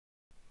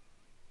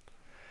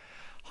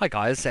Hi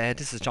guys,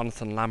 this is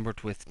Jonathan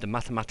Lambert with the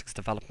Mathematics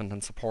Development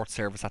and Support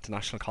Service at the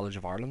National College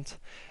of Ireland.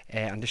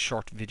 And this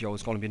short video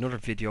is going to be another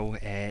video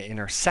in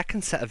our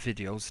second set of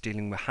videos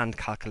dealing with hand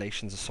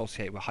calculations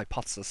associated with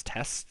hypothesis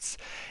tests.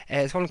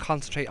 It's going to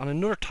concentrate on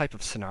another type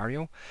of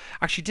scenario.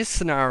 Actually, this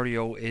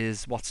scenario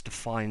is what's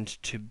defined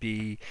to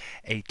be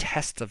a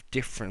test of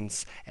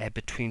difference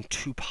between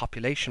two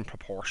population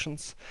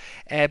proportions.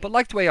 But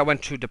like the way I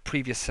went through the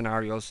previous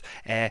scenarios,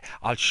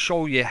 I'll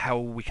show you how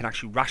we can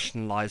actually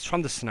rationalize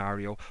from the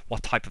scenario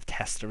what type of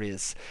test there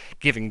is,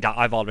 given that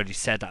I've already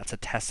said that it's a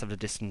test of the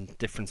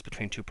difference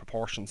between two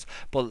proportions.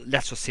 But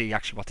let's just see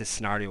actually what this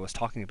scenario is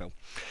talking about.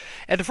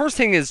 The first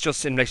thing is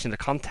just in relation to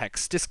the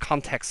context. This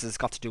context has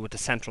got to do with the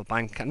central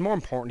bank, and more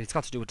importantly, it's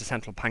got to do with the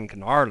central bank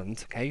in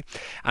Ireland, okay,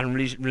 and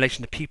in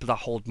relation to people that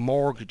hold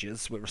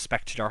mortgages with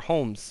respect to their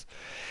homes.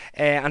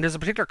 And there's a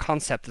particular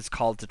concept that's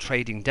called the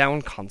trading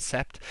down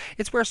concept.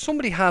 It's where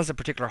somebody has a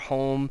particular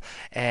home,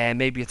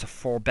 maybe it's a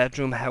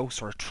 4-bedroom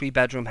house or a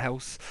 3-bedroom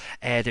house.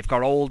 They've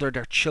got older,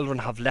 their children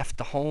have left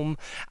the home,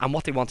 and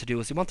what they want to do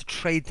is they want to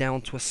trade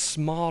down to a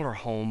smaller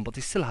home, but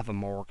they still have a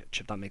mortgage,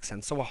 if that makes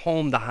sense. So a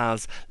home that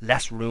has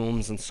less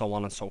rooms and so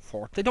on and so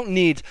forth. They don't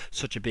need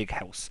such a big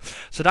house.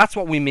 So that's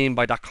what we mean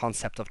by that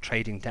concept of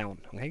trading down,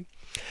 okay?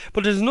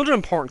 But there's another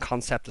important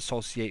concept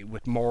associated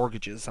with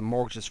mortgages and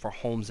mortgages for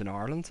homes in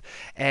Ireland.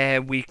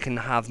 We can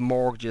have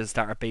mortgages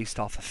that are based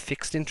off a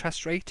fixed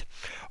interest rate,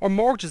 or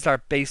mortgages that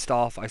are based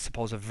off, I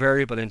suppose, a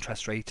variable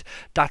interest rate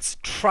that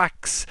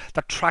tracks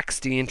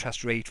the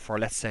interest rate for,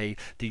 let's say,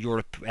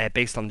 the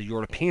based on the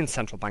European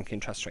Central Bank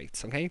interest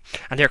rates, okay?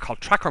 And they're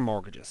called tracker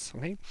mortgages,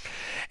 okay?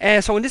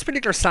 So in this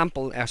particular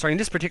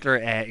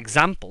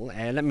example,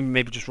 let me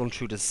maybe just run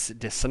through this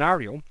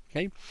scenario.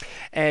 Okay,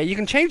 you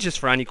can change this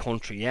for any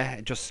country, yeah.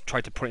 Just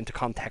try to put it into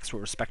context with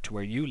respect to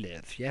where you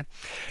live, yeah.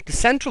 The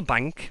central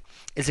bank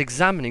is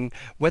examining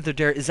whether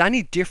there is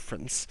any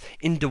difference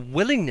in the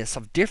willingness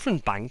of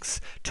different banks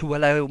to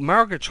allow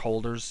mortgage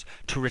holders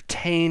to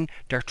retain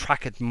their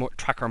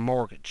tracker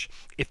mortgage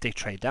if they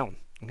trade down.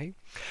 Okay.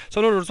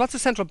 So in other words, what the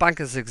central bank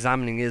is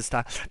examining is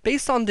that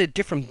based on the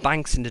different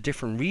banks in the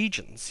different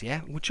regions,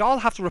 yeah, which all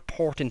have to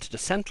report into the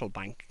central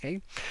bank,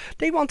 okay,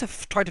 they want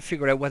to try to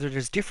figure out whether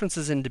there's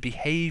differences in the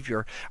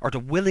behavior or the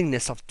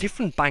willingness of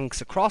different banks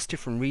across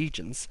different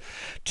regions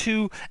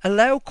to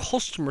allow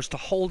customers to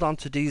hold on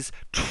to these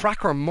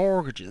tracker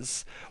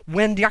mortgages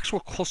when the actual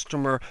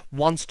customer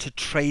wants to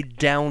trade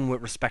down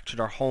with respect to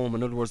their home.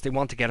 In other words, they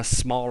want to get a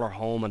smaller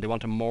home and they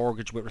want a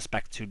mortgage with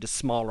respect to the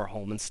smaller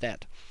home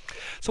instead.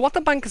 So what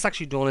the bank has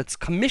actually done, it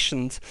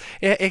commissions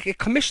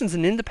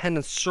an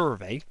independent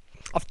survey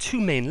of two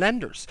main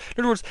lenders.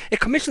 In other words, it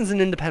commissions an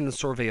independent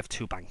survey of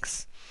two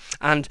banks.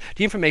 And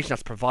the information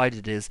that's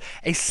provided is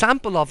a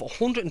sample of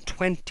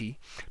 120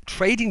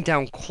 trading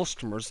down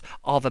customers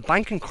of a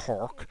bank in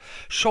Cork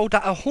showed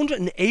that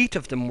 108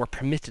 of them were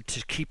permitted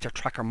to keep their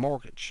tracker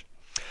mortgage,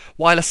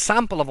 while a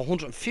sample of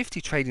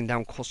 150 trading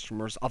down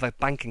customers of a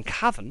bank in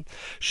Cavan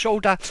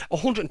showed that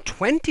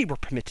 120 were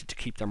permitted to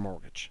keep their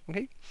mortgage.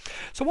 Okay,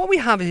 so what we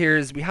have here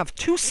is we have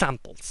two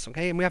samples,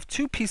 okay, and we have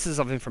two pieces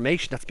of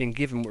information that's being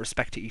given with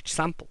respect to each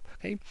sample.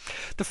 Okay,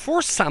 the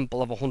first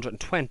sample of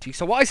 120.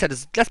 So what I said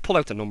is let's pull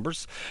out the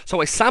numbers.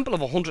 So a sample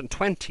of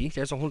 120.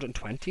 There's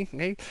 120.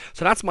 Okay,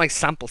 so that's my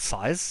sample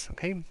size.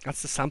 Okay,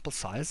 that's the sample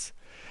size.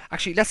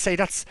 Actually, let's say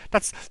that's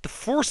the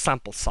first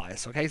sample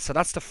size. Okay, so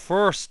that's the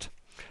first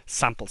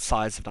sample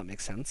size, if that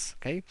makes sense.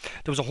 Okay,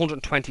 there was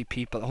 120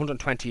 people,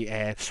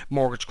 120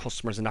 mortgage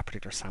customers in that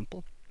particular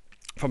sample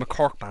from a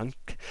Cork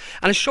bank,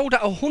 and it showed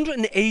that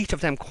 108 of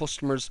them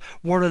customers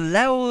were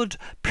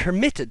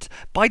permitted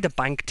by the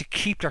bank to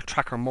keep their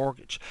tracker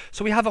mortgage.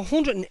 So we have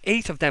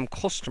 108 of them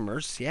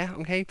customers, yeah,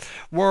 okay,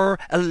 were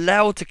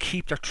allowed to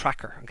keep their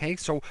tracker. Okay,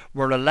 so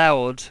we're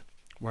allowed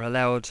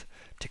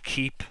to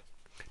keep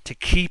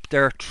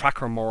their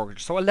tracker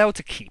mortgage. So allowed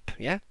to keep,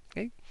 yeah.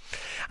 Okay.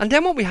 And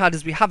then what we had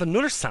is we have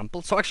another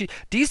sample. So actually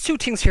these two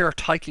things here are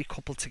tightly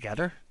coupled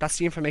together. That's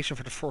the information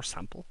for the first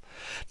sample.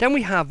 Then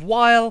we have,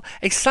 while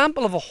a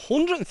sample of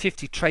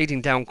 150 trading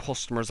down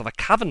customers of a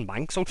Cavan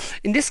bank. So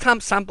in this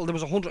sample there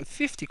was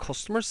 150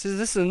 customers. So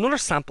this is another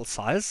sample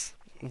size.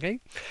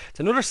 Okay, it's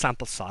another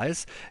sample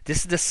size. This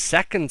is the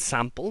second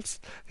samples,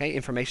 okay,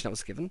 information that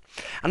was given.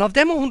 And of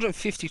them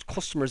 150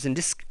 customers in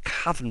this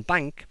Cavan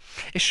bank,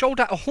 it showed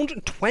that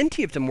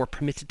 120 of them were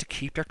permitted to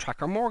keep their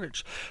tracker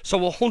mortgage. So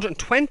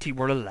 120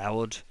 were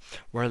allowed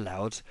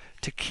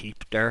to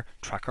keep their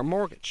tracker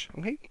mortgage.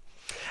 Okay,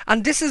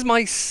 and this is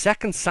my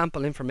second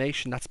sample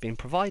information that's been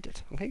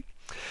provided. Okay.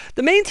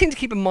 The main thing to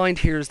keep in mind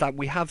here is that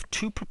we have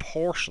two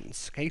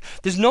proportions. Okay,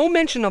 there's no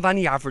mention of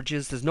any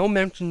averages, there's no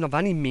mention of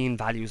any mean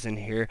values in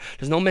here,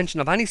 there's no mention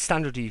of any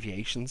standard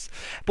deviations.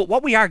 But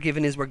what we are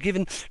given is we're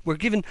given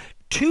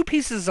two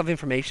pieces of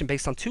information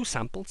based on two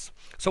samples.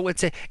 So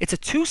it's a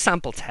two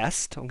sample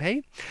test,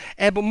 okay?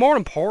 But more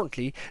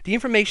importantly, the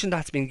information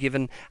that's been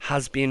given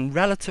has been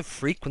relative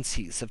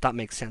frequencies, if that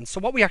makes sense. So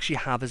what we actually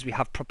have is we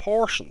have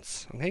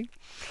proportions, okay?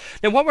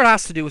 Now what we're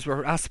asked to do is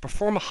we're asked to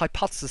perform a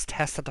hypothesis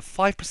test at the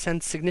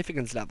 5%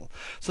 significance level.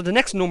 So the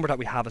next number that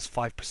we have is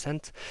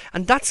 5%,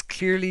 and that's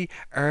clearly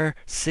our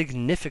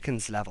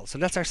significance level. So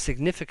that's our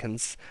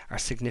significance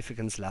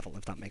level,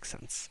 if that makes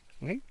sense,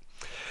 okay?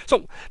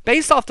 So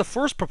based off the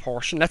first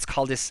proportion, let's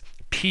call this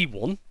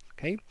P1,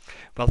 okay?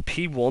 Well,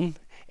 P1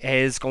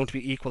 is going to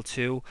be equal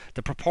to,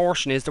 the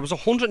proportion is, there was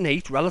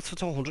 108 relative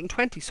to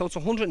 120, so it's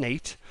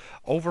 108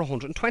 over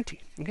 120,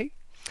 okay?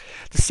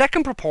 The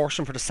second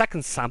proportion for the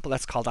second sample,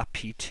 let's call that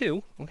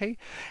P2, okay?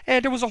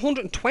 There was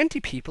 120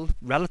 people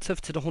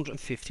relative to the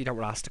 150 that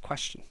were asked the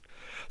question.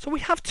 So we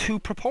have two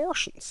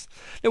proportions.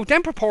 Now,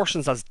 then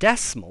proportions as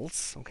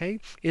decimals, okay,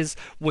 is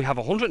we have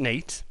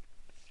 108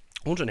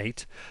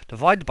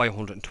 divided by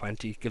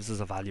 120 gives us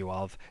a value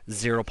of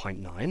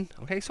 0.9.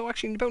 Okay, so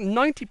actually about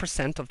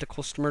 90% of the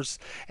customers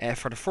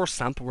for the first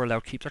sample were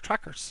allowed to keep their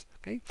trackers.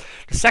 Okay,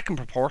 the second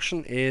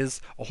proportion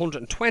is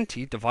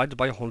 120 divided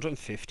by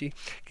 150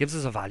 gives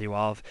us a value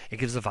of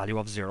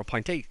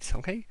 0.8.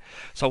 Okay,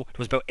 so there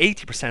was about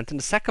 80% in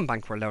the second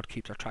bank were allowed to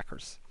keep their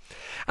trackers.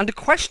 And the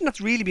question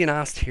that's really being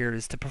asked here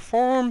is to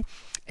perform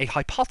a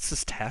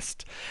hypothesis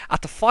test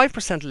at the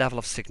 5% level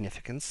of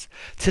significance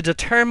to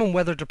determine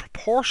whether the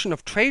proportion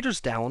of traders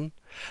down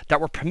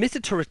that were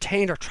permitted to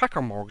retain their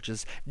tracker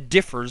mortgages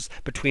differs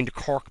between the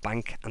Cork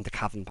Bank and the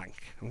Cavan Bank.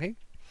 Okay?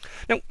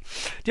 Now,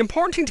 the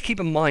important thing to keep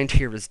in mind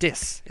here is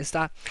this, is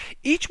that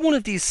each one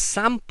of these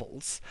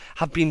samples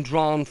have been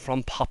drawn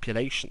from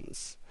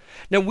populations.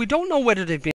 Now, we don't know whether they've been